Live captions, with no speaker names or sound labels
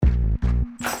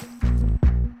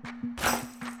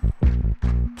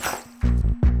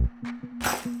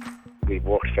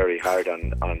very hard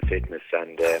on fitness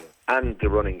and the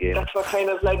running game. That's what kind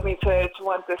of led me to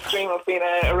want this dream of being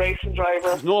a racing driver.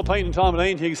 There's no point in talking about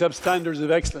anything except standards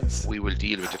of excellence. We will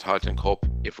deal with the Tailteann Cup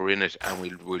if we're in it,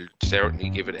 and we'll certainly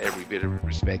give it every bit of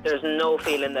respect. There's no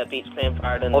feeling that beats playing for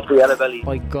Ireland. Up the yellow belly.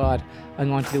 By God, I'm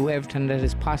going to do everything that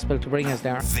is possible to bring us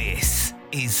there. This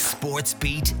is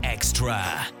SportsBeat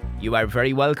Xtra. You are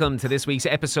very welcome to this week's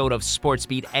episode of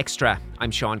SportsBeat Xtra.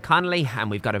 I'm Sean Connolly, and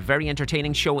we've got a very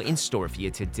entertaining show in store for you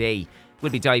today.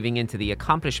 We'll be diving into the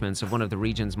accomplishments of one of the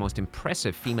region's most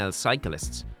impressive female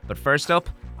cyclists. But first up,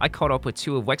 I caught up with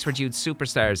two of Wexford Youth's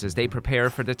superstars as they prepare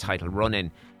for the title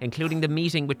run-in, including the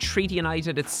meeting with Treaty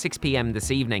United at 6 p.m.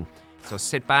 this evening. So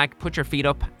sit back, put your feet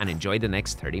up, and enjoy the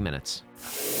next 30 minutes.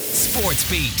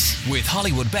 SportsBeat with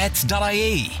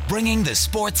HollywoodBets.ie, bringing the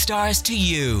sports stars to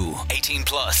you. 18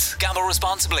 plus. Gamble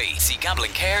responsibly. See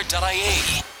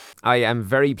gamblingcare.ie. I am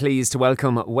very pleased to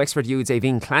welcome Wexford Youth's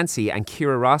Aoibheann Clancy and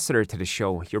Ciara Rossiter to the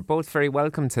show. You're both very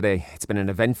welcome today. It's been an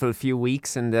eventful few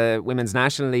weeks in the Women's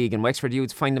National League, and Wexford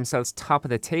Youths find themselves top of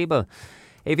the table.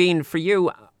 Aoibheann, for you,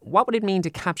 what would it mean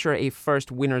to capture a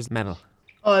first winner's medal?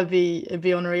 Oh, it'd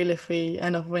be unreal if we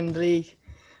end up winning the league.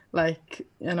 Like,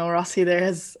 you know, Rossi there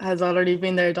has already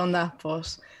been there, done that,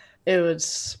 but it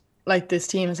was like this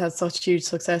team has had such huge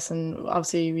success, and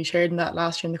obviously we shared in that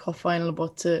last year in the cup final,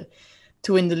 but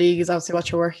to win the league is obviously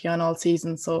what you're working on all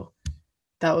season, so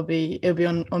it'd be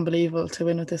unbelievable to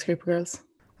win with this group of girls.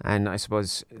 And I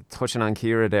suppose, touching on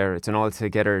Ciara there, it's an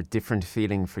altogether different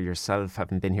feeling for yourself,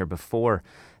 having been here before.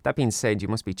 That being said, you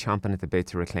must be chomping at the bit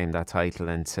to reclaim that title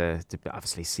and to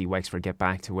obviously see Wexford get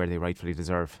back to where they rightfully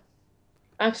deserve.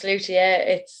 Absolutely,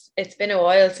 yeah. It's been a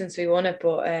while since we won it,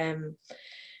 but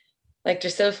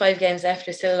there's still 5 games left.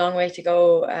 There's still a long way to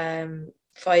go.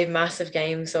 5 massive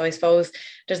games, so I suppose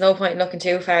there's no point in looking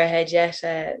too far ahead yet.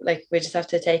 We just have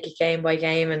to take it game by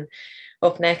game, and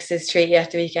up next is Treaty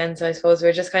at the weekend, so I suppose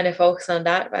we're just kind of focused on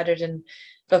that rather than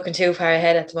looking too far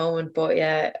ahead at the moment. But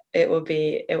yeah, it would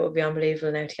be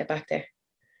unbelievable now to get back there.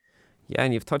 Yeah,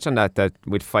 and you've touched on that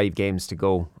with 5 games to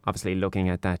go, obviously looking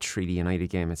at that Treaty United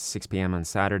game at 6 p.m. on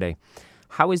Saturday.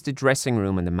 How is the dressing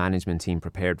room and the management team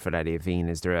prepared for that, Aoibheann?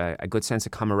 Is there a good sense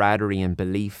of camaraderie and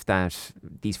belief that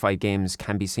these 5 games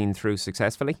can be seen through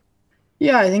successfully?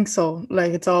 Yeah, I think so.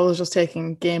 Like, it's always just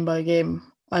taking game by game.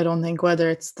 I don't think whether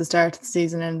it's the start of the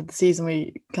season, end of the season,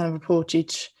 we kind of approach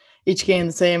each game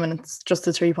the same, and it's just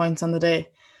the 3 points on the day.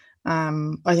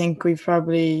 I think we've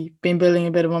probably been building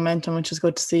a bit of momentum, which is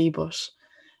good to see. But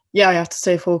yeah, I have to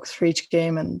stay focused for each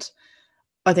game, and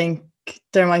I think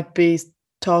there might be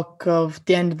talk of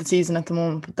the end of the season at the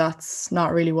moment, but that's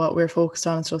not really what we're focused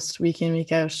on. It's just week in,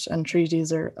 week out, and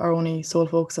treaties are our only sole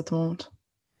focus at the moment.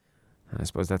 I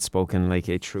suppose that's spoken like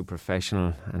a true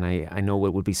professional, and I know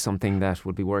it would be something that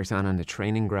would be worked on the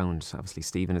training ground. Obviously,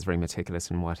 Stephen is very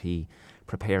meticulous in what he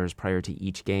prepares prior to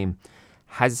each game.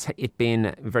 Has it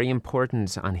been very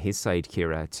important on his side,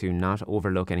 Ciara, to not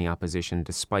overlook any opposition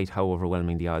despite how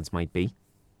overwhelming the odds might be?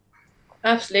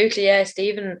 Absolutely, yeah.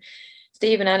 Stephen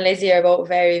and Lizzie are both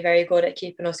very, very good at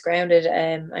keeping us grounded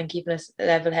and keeping us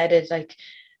level-headed. Like,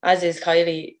 as is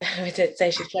Kylie. I would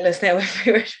say she'd kill us now if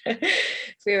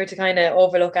we were to kind of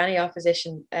overlook any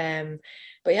opposition.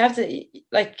 But you have to,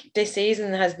 like, this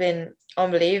season has been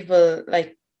unbelievable.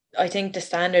 Like, I think the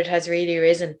standard has really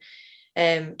risen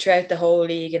throughout the whole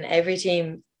league, and every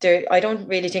team. I don't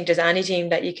really think there's any team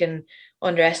that you can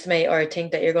underestimate or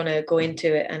think that you're going to go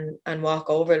into it and walk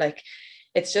over. Like,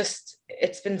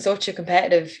 it's been such a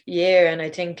competitive year, and I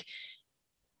think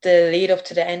the lead up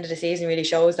to the end of the season really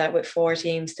shows that, with 4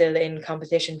 teams still in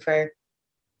competition for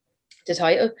the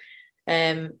title.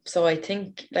 So I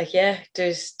think, like, yeah,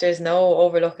 there's no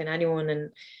overlooking anyone,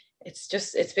 and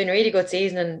it's been a really good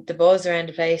season, and the buzz around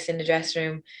the place in the dressing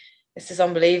room, it's just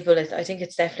unbelievable. I think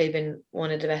it's definitely been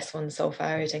one of the best ones so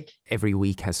far, I think. Every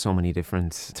week has so many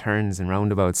different turns and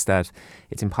roundabouts that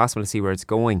it's impossible to see where it's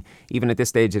going. Even at this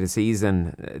stage of the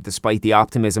season, despite the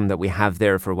optimism that we have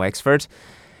there for Wexford,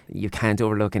 you can't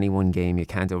overlook any one game, you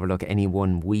can't overlook any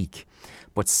one week.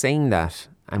 But saying that,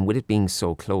 and with it being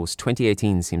so close,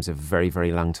 2018 seems a very,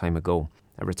 very long time ago.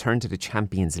 A return to the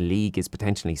Champions League is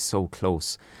potentially so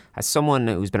close. As someone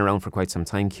who's been around for quite some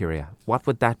time, Ciara, what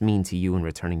would that mean to you in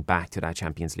returning back to that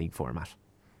Champions League format?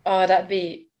 Oh, that'd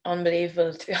be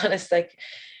unbelievable, to be honest. Like,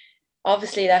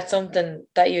 obviously that's something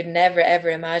that you'd never ever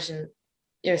imagine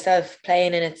yourself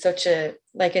playing in. It's such a,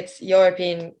 like, it's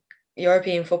European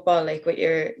football, like with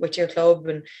your club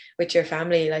and with your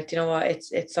family. Like, you know what,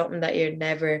 it's something that you'd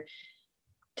never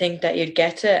think that you'd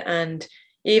get to. And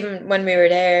even when we were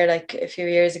there, like a few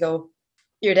years ago,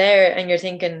 you're there and you're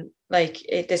thinking like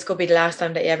this could be the last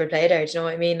time that you ever play there. Do you know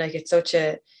what I mean? Like it's such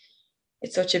a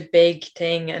big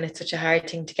thing and it's such a hard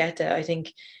thing to get to. I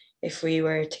think if we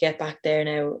were to get back there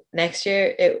now next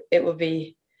year, it would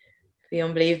be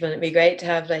unbelievable. It'd be great to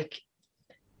have like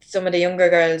some of the younger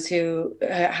girls who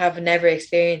have never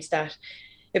experienced that.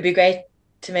 It'd be great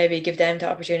to maybe give them the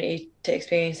opportunity to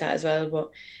experience that as well. But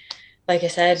like I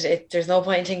said, there's no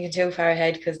point in thinking too far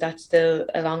ahead because that's still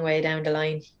a long way down the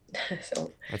line.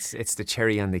 So it's the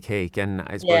cherry on the cake, and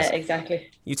I suppose yeah,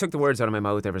 exactly. You took the words out of my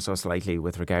mouth ever so slightly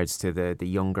with regards to the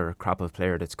younger crop of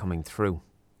player that's coming through.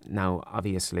 Now,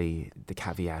 obviously, the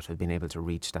caveat of being able to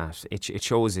reach that, it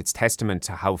shows, it's testament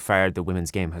to how far the women's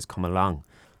game has come along.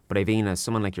 But Aoibheann, as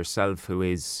someone like yourself who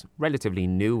is relatively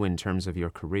new in terms of your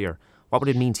career, what would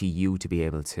it mean to you to be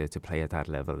able to play at that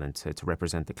level and to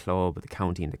represent the club, the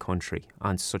county and the country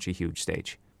on such a huge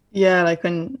stage? Yeah, like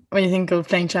when you think of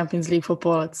playing Champions League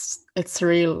football, it's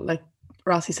surreal. Like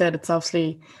Rossi said, it's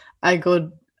obviously a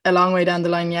long way down the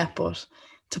line yet, but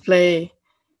to play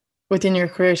within your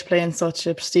career, to play in such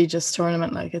a prestigious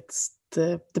tournament, like it's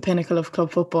the pinnacle of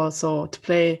club football. So to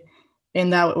play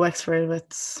in that with Wexford,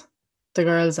 with the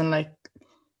girls, and like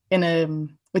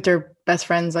with their best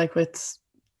friends, like with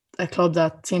a club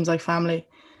that seems like family,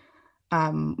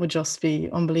 would just be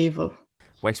unbelievable.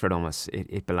 Wexford almost,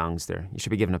 it belongs there. You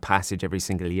should be given a passage every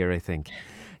single year, I think.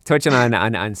 Touching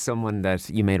on someone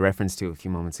that you made reference to a few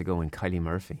moments ago in Kylie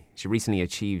Murphy. She recently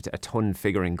achieved a ton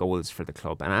figure in goals for the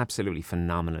club, an absolutely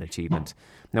phenomenal achievement.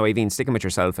 Now, Aoibheann, sticking with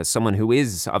yourself as someone who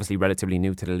is obviously relatively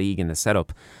new to the league and the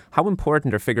setup, how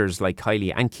important are figures like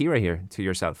Kylie and Ciara here to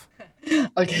yourself?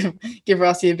 I'll give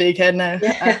Rossi a big head now.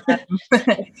 Yeah.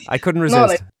 I couldn't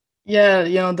resist.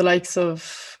 The likes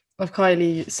of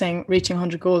Kylie reaching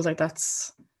 100 goals, like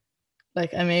that's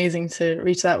like amazing to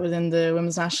reach that within the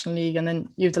Women's National League. And then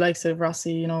you have the likes of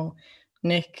Rossi,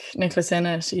 Nicholas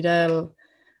Innes, Edel,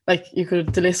 like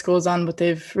the list goes on, but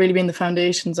they've really been the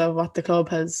foundations of what the club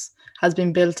has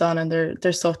been built on, and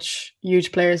they're such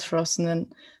huge players for us. And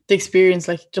then the experience,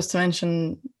 like just to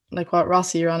mention like what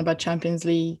Rossi you're on about, Champions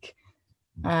League,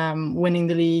 winning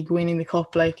the league, winning the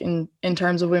cup, like in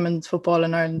terms of women's football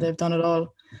in Ireland, they've done it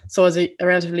all. So as a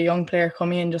relatively young player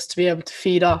coming in, just to be able to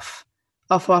feed off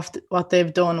what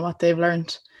they've done, what they've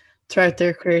learned throughout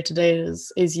their career to date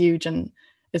is huge, and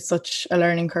it's such a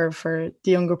learning curve for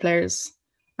the younger players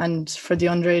and for the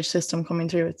underage system coming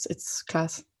through. It's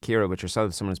class. Ciara, with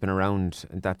yourself, someone who's been around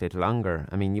that bit longer,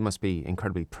 I mean, you must be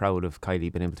incredibly proud of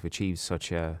Kylie being able to achieve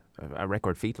such a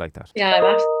record feat like that. Yeah,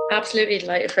 I'm absolutely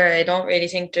delighted for her. I don't really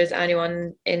think there's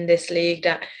anyone in this league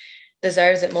that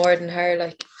deserves it more than her.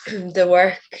 Like the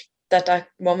work that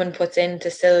woman puts in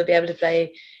to still be able to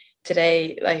play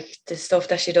today, like the stuff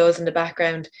that she does in the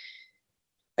background,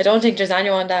 I don't think there's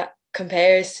anyone that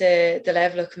compares to the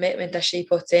level of commitment that she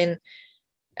puts in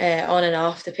on and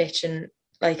off the pitch. And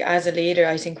like as a leader,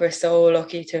 I think we're so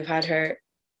lucky to have had her.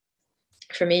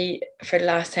 For me, for the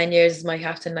last 10 years as my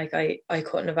captain, like I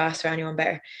couldn't have asked for anyone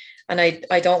better, and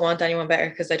I don't want anyone better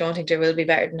because I don't think there will be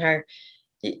better than her.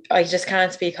 I just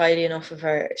can't speak highly enough of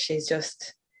her.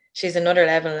 She's another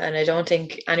level, and I don't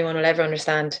think anyone will ever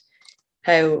understand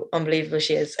how unbelievable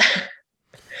she is.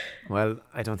 Well,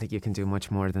 I don't think you can do much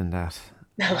more than that.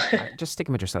 No. Just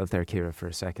sticking with yourself there, Ciara, for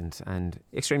a second. And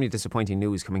extremely disappointing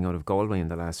news coming out of Galway in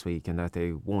the last week, and that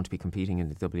they won't be competing in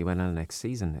the WNL next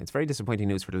season. It's very disappointing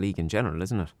news for the league in general,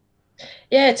 isn't it?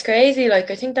 Yeah, it's crazy.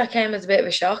 Like I think that came as a bit of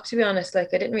a shock, to be honest. Like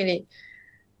I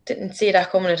didn't see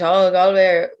that coming at all. Galway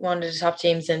are one of the top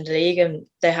teams in the league, and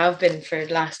they have been for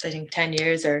the last, I think, 10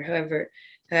 years or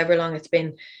however long it's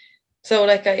been. So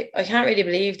like I can't really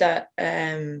believe that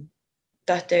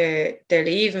that they're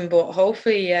leaving, but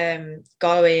hopefully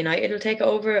Galway United will take it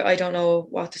over. I don't know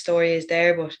what the story is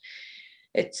there, but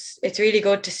it's really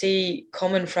good to see,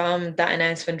 coming from that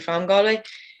announcement from Galway,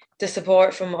 the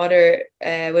support from other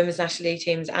women's national league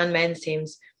teams and men's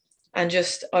teams, and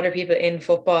just other people in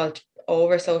football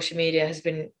over social media has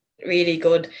been really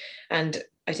good. And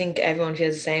I think everyone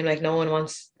feels the same. Like no one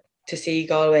wants to see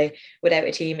Galway without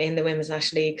a team in the women's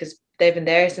national league, because they've been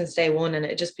there since day one, and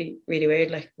it'd just be really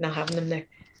weird like not having them there.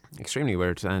 Extremely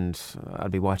weird, and I'll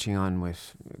be watching on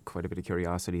with quite a bit of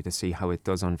curiosity to see how it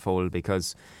does unfold,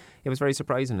 because it was very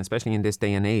surprising, especially in this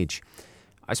day and age.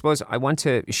 I suppose I want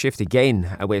to shift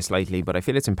again away slightly, but I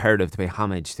feel it's imperative to pay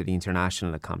homage to the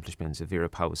international accomplishments of Vera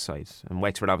Pauw's side. And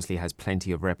Wexford obviously has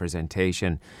plenty of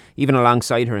representation, even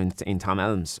alongside her in Tom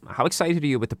Elms. How excited are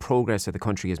you with the progress that the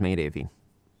country has made, Aoibheann?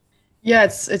 Yeah,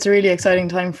 it's a really exciting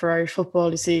time for Irish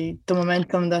football. You see the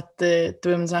momentum that the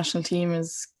women's national team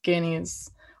is gaining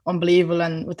is unbelievable,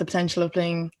 and with the potential of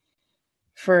playing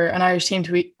for an Irish team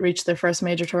to reach their first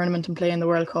major tournament and play in the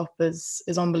World Cup is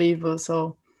unbelievable.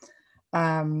 So,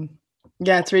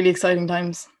 yeah, it's really exciting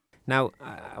times. Now,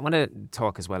 I want to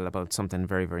talk as well about something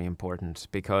very, very important,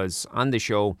 because on the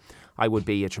show, I would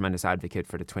be a tremendous advocate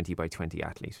for the 20 by 20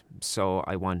 athlete. So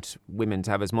I want women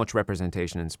to have as much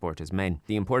representation in sport as men.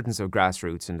 The importance of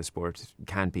grassroots in the sport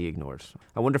can't be ignored.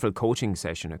 A wonderful coaching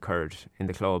session occurred in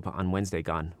the club on Wednesday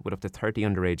gone with up to 30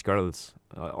 underage girls,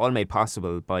 all made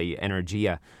possible by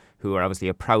Energia, who are obviously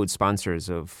a proud sponsors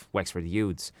of Wexford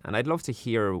Youths. And I'd love to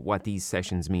hear what these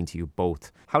sessions mean to you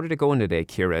both. How did it go in today,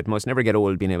 Ciara? It must never get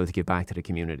old being able to give back to the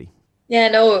community. Yeah,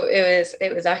 no,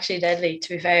 it was actually deadly, to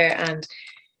be fair, and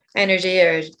Energy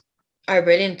are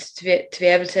brilliant to be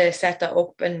able to set that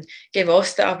up and give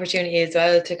us the opportunity as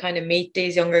well to kind of meet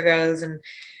these younger girls and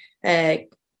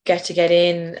get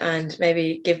in and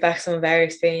maybe give back some of our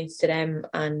experience to them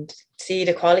and see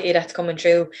the quality that's coming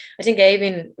through. I think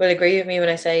Aoibheann will agree with me when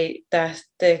I say that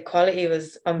the quality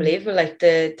was unbelievable. Like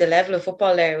the level of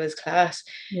football there was class.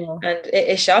 Yeah. And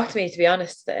it shocked me, to be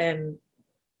honest. I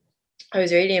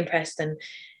was really impressed, and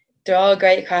they're all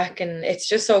great crack, and it's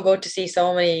just so good to see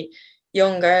so many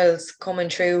young girls coming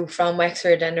through from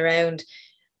Wexford and around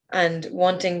and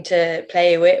wanting to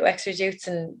play with Wexford Youths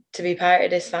and to be part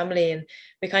of this family. And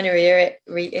we kind of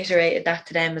reiterated that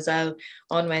to them as well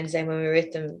on Wednesday when we were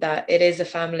with them, that it is a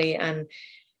family and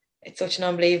it's such an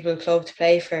unbelievable club to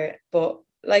play for. But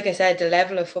like I said, the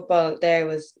level of football there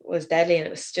was deadly, and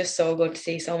it was just so good to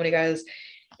see so many girls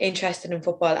interested in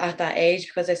football at that age,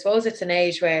 because I suppose it's an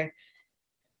age where,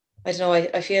 I don't know,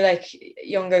 I feel like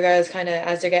younger girls kind of,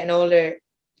 as they're getting older,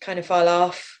 kind of fall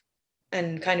off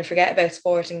and kind of forget about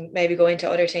sport and maybe go into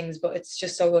other things. But it's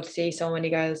just so good to see so many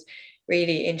girls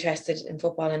really interested in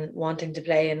football and wanting to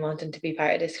play and wanting to be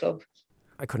part of this club.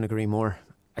 I couldn't agree more.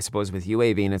 I suppose with you,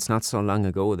 Aoibheann, it's not so long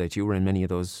ago that you were in many of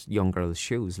those young girls'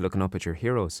 shoes, looking up at your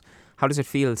heroes. How does it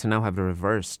feel to now have it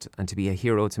reversed and to be a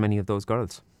hero to many of those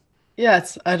girls? Yeah,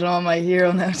 it's, I don't know, I'm a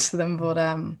hero now to them, but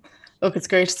look, it's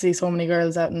great to see so many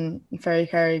girls out in Ferry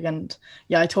Carrig, and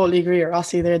yeah, I totally agree.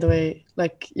 Rossi, they're the way,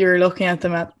 like, you're looking at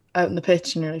them out in the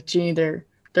pitch and you're like, gee, they're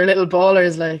little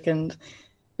ballers, like, and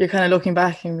you're kind of looking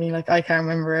back and being like, I can't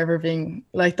remember ever being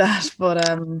like that.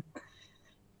 But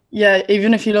yeah,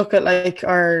 even if you look at like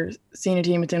our senior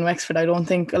team within Wexford, I don't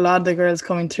think a lot of the girls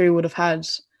coming through would have had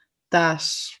that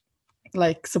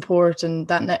like support and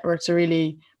that network to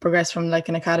really progress from like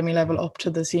an academy level up to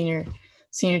the senior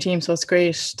team. So it's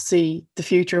great to see the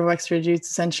future of Wexford Youths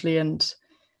essentially, and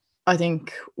I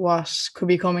think what could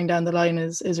be coming down the line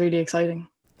is really exciting.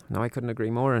 No, I couldn't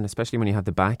agree more, and especially when you have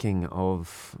the backing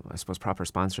of, I suppose, proper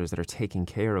sponsors that are taking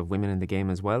care of women in the game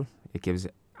as well. It gives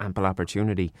ample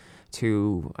opportunity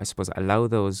to, I suppose, allow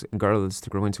those girls to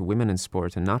grow into women in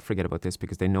sport and not forget about this,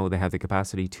 because they know they have the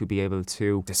capacity to be able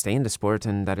to stay in the sport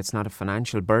and that it's not a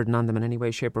financial burden on them in any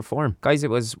way, shape or form. Guys, it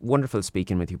was wonderful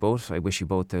speaking with you both. I wish you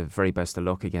both the very best of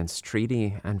luck against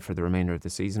Treaty and for the remainder of the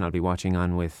season. I'll be watching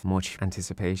on with much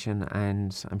anticipation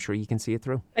and I'm sure you can see it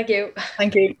through. Thank you.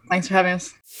 Thank you. Thanks for having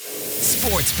us.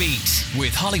 SportsBeat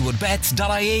with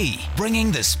HollywoodBets.ie,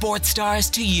 bringing the sports stars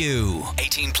to you.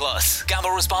 18 plus.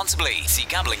 Gamble responsibly. See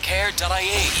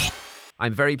gamblingcare.ie.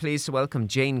 I'm very pleased to welcome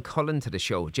Jane Cullen to the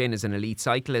show. Jane is an elite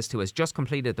cyclist who has just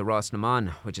completed the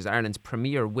Rossiter, which is Ireland's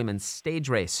premier women's stage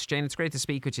race. Jane, it's great to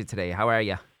speak with you today. How are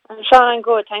you? Sean, I'm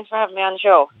good. Thanks for having me on the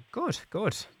show.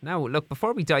 Good. Now, look,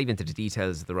 before we dive into the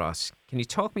details of the Ross, can you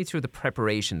talk me through the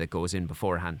preparation that goes in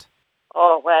beforehand?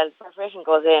 Oh, well, preparation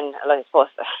goes in, I suppose,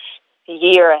 a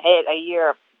year ahead,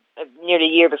 nearly a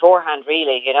year beforehand,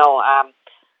 really, you know.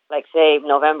 Like, say,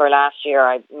 November last year,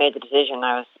 I made the decision.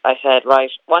 I said,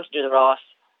 right, want to do the Ross.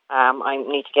 I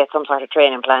need to get some sort of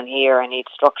training plan here. I need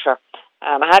structure.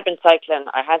 I had been cycling.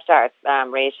 I had started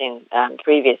racing the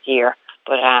previous year,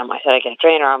 but I said I'd get a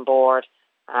trainer on board.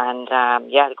 And,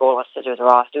 the goal was to do the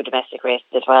Ross, do domestic races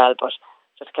as well, but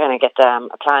just kind of get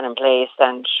a plan in place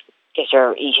and get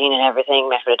your eating and everything,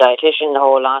 met with a dietitian, the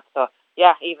whole lot. So,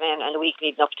 yeah, even and the week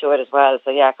leading up to it as well.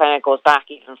 So, yeah, it kind of goes back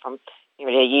even from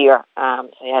nearly a year. So,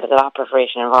 yeah, there's a lot of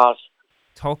preparation involved.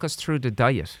 Talk us through the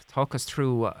diet. Talk us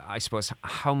through, I suppose,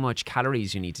 how much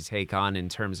calories you need to take on in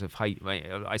terms of,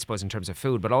 in terms of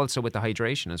food, but also with the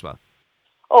hydration as well.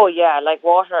 Oh, yeah, like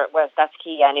water, well, that's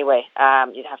key anyway.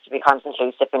 You'd have to be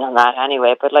constantly sipping on that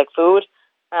anyway. But like food,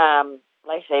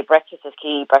 like say breakfast is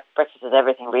key. Breakfast is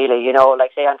everything really, you know.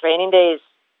 Like say on training days,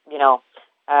 you know,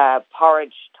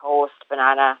 porridge, toast,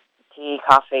 banana, tea,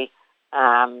 coffee.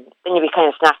 Then you'd be kind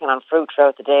of snacking on fruit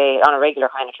throughout the day on a regular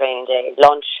kind of training day.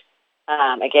 Lunch,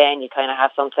 again, you kind of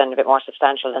have something a bit more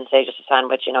substantial than say just a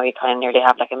sandwich. You know, you kind of nearly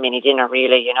have like a mini dinner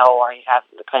really, you know, or you have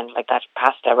kind of like that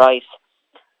pasta, rice.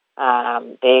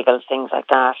 bagels, things like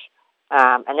that.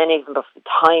 And then even before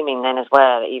timing then as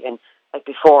well, even like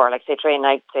before, like say train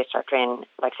night, say start training,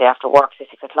 like say after work, say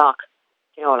 6 o'clock,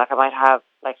 you know, like I might have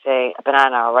like say a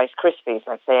banana or Rice Krispies,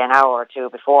 like say an hour or two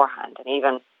beforehand, and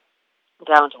even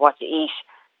down to what you eat,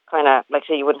 kind of like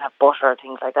say you wouldn't have butter or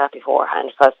things like that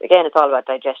beforehand, because again it's all about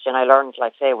digestion. I learned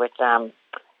like say with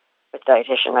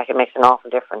dietitian, like it makes an awful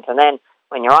difference. And then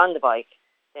when you're on the bike,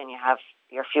 then you have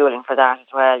your fueling for that as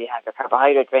well. You have your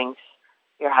carbohydrate drinks,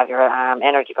 you have your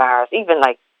energy bars, even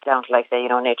like down to like say, you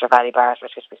know, Nature Valley bars,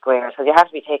 Rice Krispie squares, because you have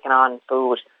to be taking on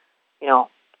food. You know,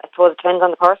 I suppose it depends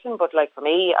on the person, but like for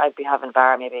me, I'd be having a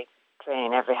bar maybe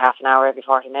training every half an hour, every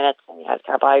 40 minutes, and you have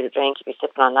carbohydrate drink, you'd be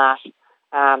sipping on that.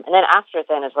 And then after it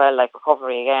then as well, like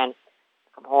recovery again,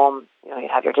 come home, you know, you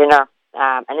have your dinner,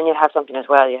 and then you have something as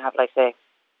well. You have like say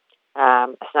a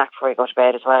snack before you go to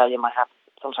bed as well. You might have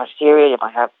some sort of cereal, you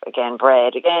might have again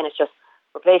bread. Again, it's just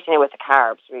replacing it with the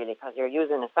carbs really, because you're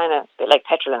using it's kind of a bit like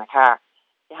petrol in a car.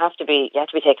 You have to be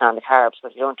taking on the carbs,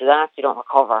 because if you don't do that, you don't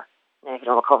recover. And then if you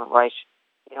don't recover right,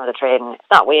 you know, the training,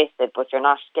 it's not wasted, but you're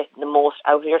not getting the most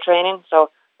out of your training.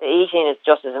 So the eating is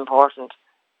just as important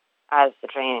as the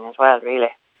training as well, really.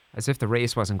 As if the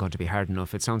race wasn't going to be hard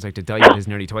enough, it sounds like the diet is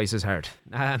nearly twice as hard.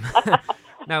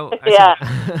 Now,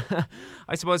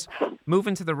 I suppose,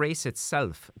 moving to the race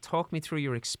itself, talk me through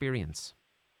your experience.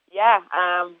 Yeah,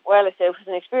 well, it was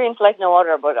an experience like no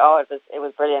other, but it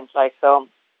was brilliant. Like, so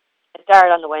it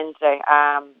started on the Wednesday,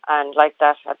 and like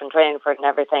that, I've been training for it and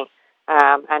everything.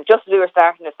 And just as we were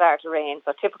starting, it started to rain.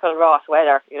 So typical Ross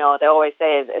weather, you know, they always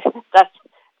say that's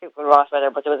typical Ross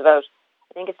weather. But there was about,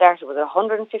 I think it started with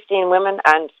 115 women,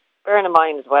 and bearing in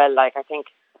mind as well, like I think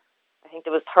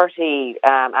there was 30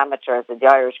 amateurs, the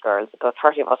Irish girls, about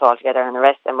 30 of us all together, and the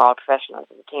rest of them were all professionals.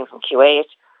 There was a team from Kuwait,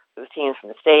 there was teams from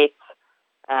the States,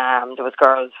 there was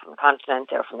girls from the continent,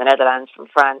 they were from the Netherlands, from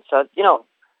France. So you know,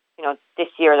 this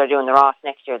year they're doing the Ross,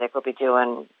 next year they could be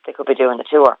doing the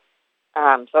tour.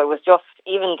 So it was just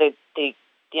even the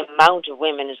amount of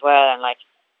women as well, and like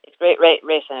it's great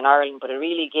racing in Ireland, but it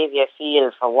really gave you a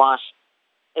feel for what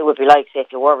it would be like, say,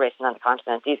 if you were racing on the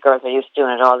continent. These girls are used to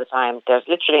doing it all the time. There's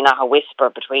literally not a whisper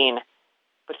between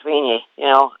you, you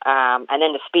know. And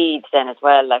then the speeds then as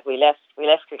well. Like we left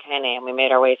Kilkenny and we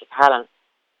made our way to Cullen,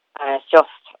 and it's just,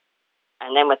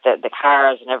 and then with the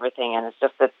cars and everything, and it's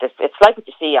just that it's like what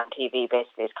you see on TV.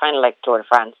 Basically, it's kind of like Tour de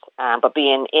France, but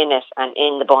being in it and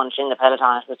in the bunch, in the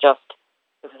peloton, it was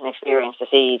an experience to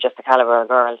see just the calibre of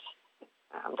girls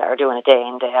that are doing it day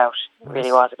in, day out. It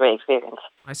really was a great experience.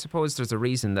 I suppose there's a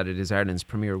reason that it is Ireland's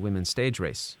premier women's stage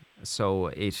race. So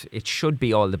it should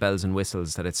be all the bells and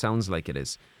whistles that it sounds like it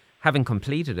is. Having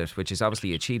completed it, which is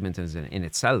obviously achievement in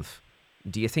itself,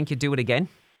 do you think you'd do it again?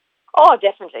 Oh,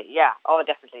 definitely, yeah.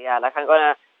 Like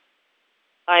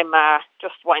I'm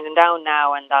just winding down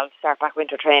now, and I'll start back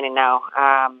winter training now,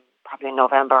 probably in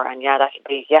November, and that should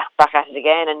be back at it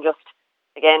again, and just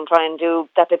again try and do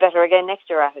that bit better again next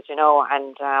year at it, you know,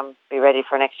 and be ready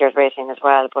for next year's racing as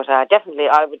well. But definitely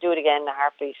I would do it again in a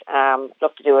heartbeat.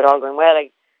 Love to do it all going well. I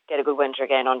get a good winter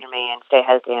again under me and stay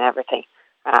healthy and everything.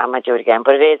 I'd do it again.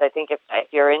 But it is, I think, if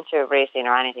you're into racing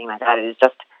or anything like that,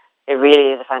 it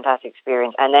really is a fantastic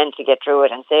experience. And then to get through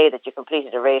it and say that you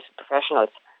completed a race with professionals,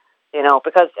 you know,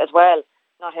 because as well,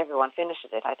 not everyone finishes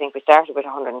it. I think we started with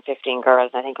 115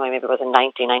 girls, and I think maybe it was a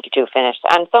 92 finished.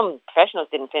 And some professionals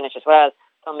didn't finish as well.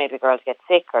 Some maybe girls get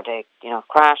sick or they, you know,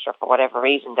 crash, or for whatever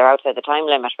reason they're outside the time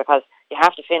limit, because you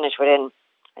have to finish within,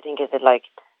 I think, is it like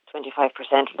 25%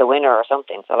 of the winner or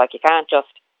something. So like you can't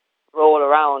just roll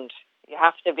around. You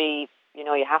have to be, you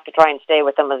know, you have to try and stay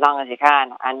with them as long as you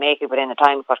can and make it within the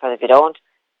time cut, because if you don't,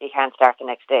 you can't start the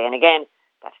next day. And again,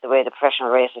 that's the way the professional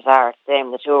races are. It's the same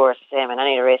in the tour, it's the same in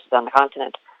any of the races on the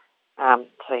continent.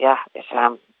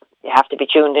 You have to be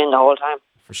tuned in the whole time.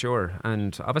 For sure.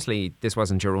 And obviously this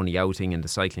wasn't your only outing in the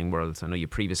cycling world. I know you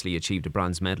previously achieved a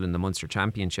bronze medal in the Munster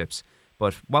Championships,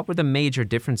 but what were the major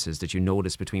differences that you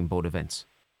noticed between both events?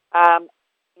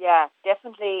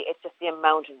 Definitely it's just the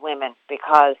amount of women,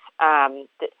 because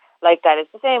like that,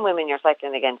 it's the same women you're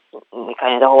cycling against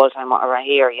kind of the whole time over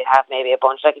here. You have maybe a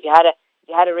bunch, like if you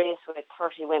had a race with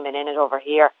 30 women in it over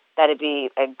here, that'd be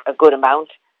a good amount,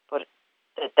 but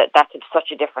that's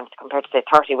such a difference compared to say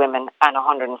 30 women and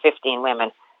 115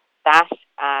 women. That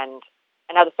and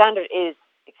now the standard is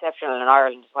exceptional in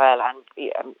Ireland as well,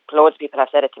 and loads of people have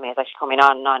said it to me. It's actually coming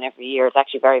on and on every year. It's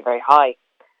actually very, very high.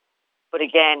 But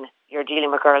again, you're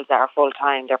dealing with girls that are full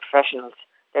time. They're professionals.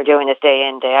 They're doing this day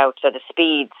in, day out. So the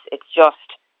speeds, it's just,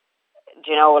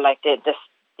 you know, like the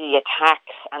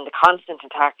attacks and the constant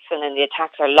attacks, and then the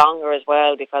attacks are longer as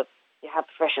well, because you have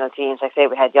professional teams. Like say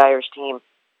we had the Irish team,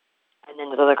 and then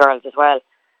there's other girls as well.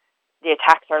 The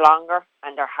attacks are longer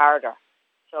and they're harder.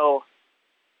 So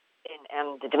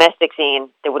in the domestic scene,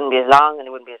 they wouldn't be as long and they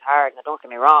wouldn't be as hard. Now, don't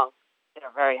get me wrong, they're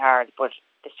very hard, but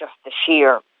it's just the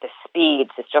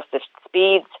speeds. It's just the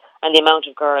speeds and the amount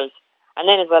of girls. And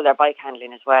then as well, their bike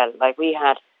handling as well. Like we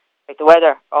had, like the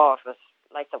weather, it was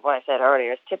like what I said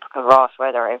earlier, it's typical Ross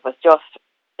weather. It was just,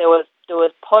 there was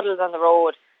puddles on the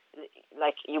road,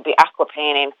 like you'd be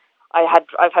aquaplaning.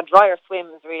 I've had drier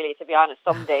swims, really, to be honest,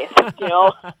 some days, you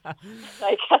know.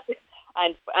 Like,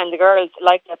 and the girls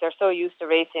like that, they're so used to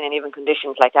racing and even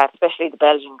conditions like that, especially the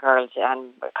Belgian girls,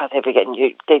 and because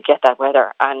they get that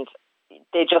weather, and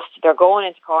they're going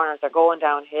into corners, they're going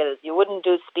down hills. You wouldn't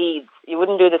do the speed in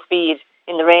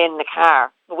the rain in the car,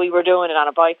 but we were doing it on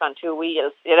a bike on two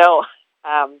wheels, you know.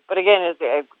 But again, it's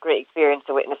a great experience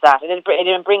to witness that, and it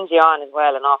brings you on as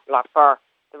well an awful lot for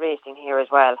the racing here as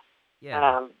well.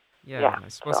 Yeah, I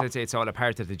suppose it's all a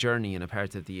part of the journey and a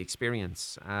part of the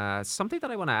experience. Something that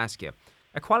I want to ask you.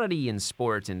 Equality in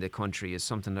sport in the country is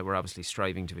something that we're obviously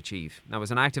striving to achieve. Now,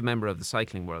 as an active member of the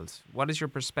cycling world, what is your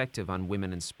perspective on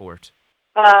women in sport?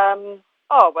 To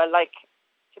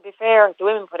be fair, the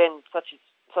women put in such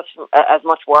as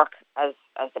much work as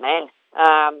the men.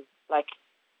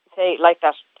 Say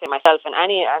myself and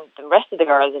the rest of the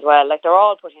girls as well. Like, they're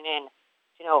all putting in,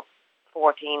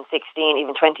 14, 16,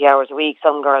 even 20 hours a week.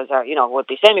 Some girls are, would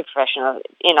be semi-professional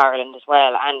in Ireland as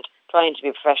well, and trying to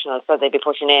be professional, so they'd be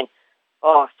pushing in.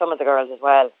 Some of the girls as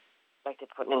well, like they're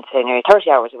putting in, say, nearly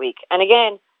 30 hours a week. And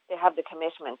again, they have the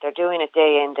commitment. They're doing it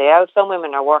day in, day out. Some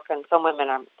women are working. Some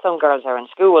girls are in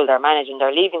school. They're managing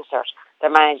their leaving cert.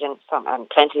 They're managing some, and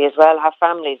plenty as well have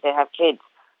families. They have kids.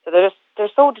 So they're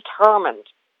so determined.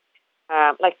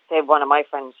 Like, say, one of my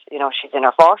friends, she's in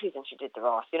her 40s and she did the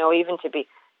Ross. Even to be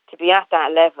at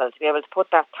that level, to be able to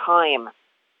put that time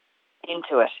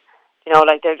into it,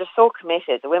 they're just so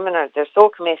committed. The women they're so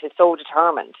committed, so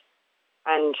determined.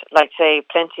 And like, say,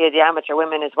 plenty of the amateur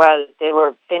women as well, they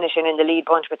were finishing in the lead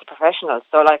bunch with the professionals.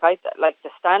 So like the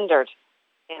standard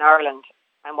in Ireland,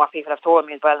 and what people have told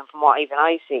me as well, and from what even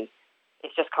I see,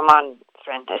 it's just come on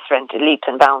strength leaps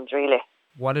and bounds, really.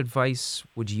 What advice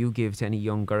would you give to any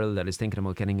young girl that is thinking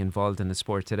about getting involved in the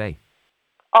sport today?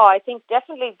 I think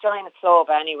definitely join a club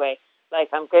anyway. Like,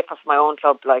 I'm grateful for my own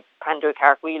club, like Pandora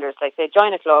Cark Wheelers. Like, say,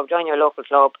 join a club, join your local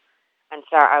club, and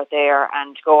start out there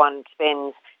and go on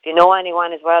spins. If you know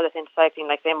anyone as well that's into cycling,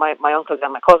 like, say, my uncles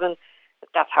and my cousin,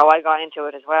 that's how I got into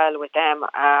it as well with them.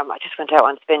 I just went out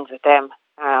on spins with them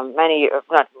many years,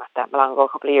 not that long ago, a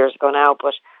couple of years ago now,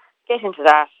 but get into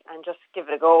that and just give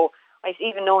it a go. I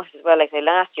even noticed as well, like, say,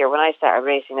 last year when I started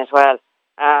racing as well,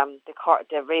 the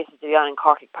races to be on in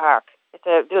Corkick Park. It's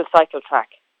a little cycle track,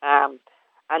 and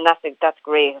that's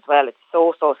great as well. It's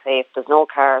so safe. There's no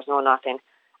cars, no nothing,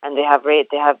 and they have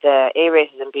the A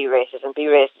races and B races, and B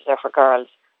races are for girls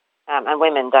and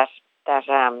women that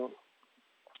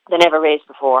they never raced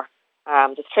before.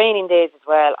 There's training days as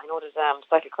well. I know there's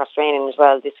cyclocross training as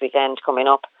well this weekend coming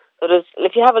up. So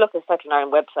if you have a look at the Cycling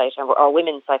Ireland website or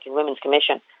Women's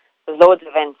Commission, there's loads of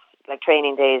events like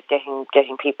training days, getting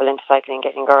people into cycling,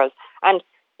 getting girls, and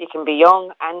you can be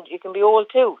young and you can be old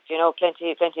too.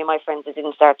 Plenty of my friends that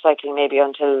didn't start cycling maybe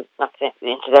until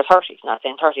into their 30s. Not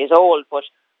saying 30 is old, but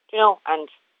and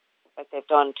like they've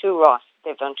done two Ross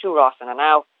and a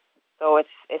now. So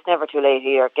it's never too late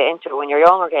either. Get into it when you're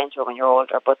young or get into it when you're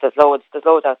older. But there's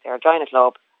loads out there. Join a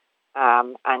club,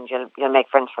 and you'll make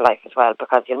friends for life as well,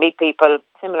 because you'll meet people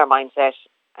similar mindset,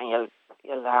 and you'll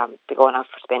be going out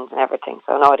for spins and everything.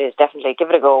 So no, it is definitely,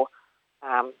 give it a go.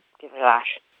 Give it a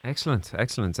lash. Excellent.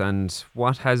 And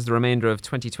what has the remainder of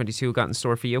 2022 got in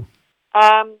store for you?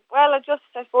 I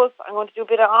suppose I'm going to do a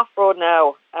bit of off-road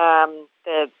now.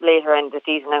 The later end of the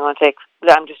season, I'm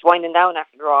just winding down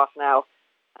after the Ross now.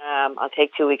 I'll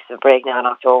take 2 weeks of break now in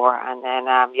October, and then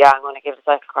I'm going to give the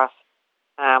cyclocross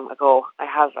a go. I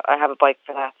have a bike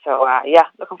for that, so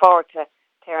looking forward to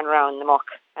tearing around the muck.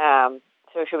 So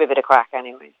it should be a bit of crack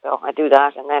anyway. So I do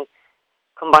that, and then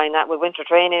combine that with winter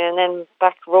training, and then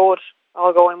back road,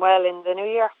 all going well in the new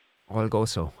year. All go.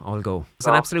 It's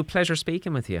an absolute pleasure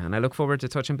speaking with you, and I look forward to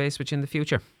touching base with you in the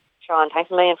future. Sean, thanks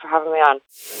a million for having me on.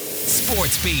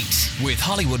 SportsBeat with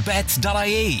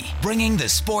HollywoodBets.ie, bringing the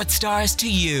sports stars to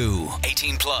you.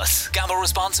 18 plus. Gamble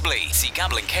responsibly. See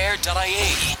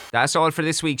gamblingcare.ie. That's all for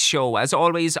this week's show. As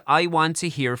always, I want to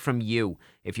hear from you.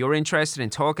 If you're interested in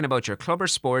talking about your club or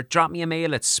sport, drop me a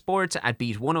mail at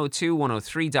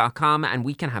sport@beat102103.com and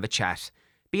we can have a chat.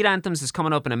 Beat Anthems is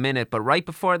coming up in a minute, but right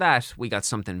before that, we got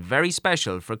something very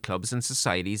special for clubs and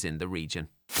societies in the region.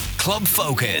 Club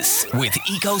Focus with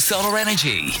Eco Solar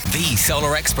Energy. The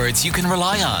solar experts you can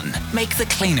rely on. Make the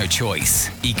cleaner choice.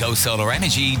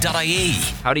 EcoSolarEnergy.ie.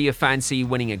 How do you fancy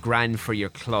winning a grand for your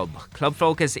club? Club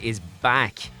Focus is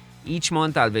back. Each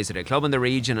month I'll visit a club in the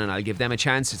region and I'll give them a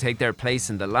chance to take their place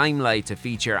in the limelight to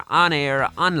feature on air,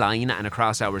 online and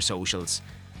across our socials.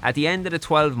 At the end of the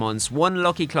 12 months, one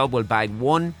lucky club will bag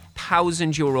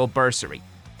 €1,000 bursary.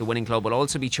 The winning club will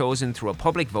also be chosen through a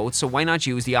public vote, so why not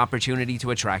use the opportunity to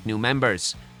attract new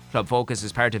members? Club Focus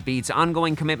is part of Beat's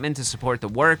ongoing commitment to support the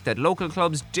work that local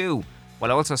clubs do,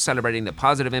 while also celebrating the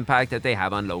positive impact that they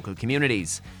have on local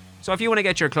communities. So if you want to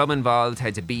get your club involved,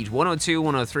 head to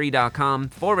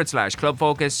beat102103.com/Club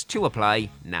Focus to apply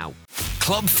now.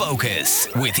 Club Focus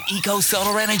with Eco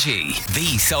Solar Energy.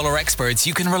 The solar experts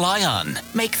you can rely on.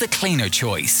 Make the cleaner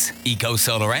choice.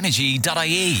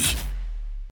 EcoSolarEnergy.ie.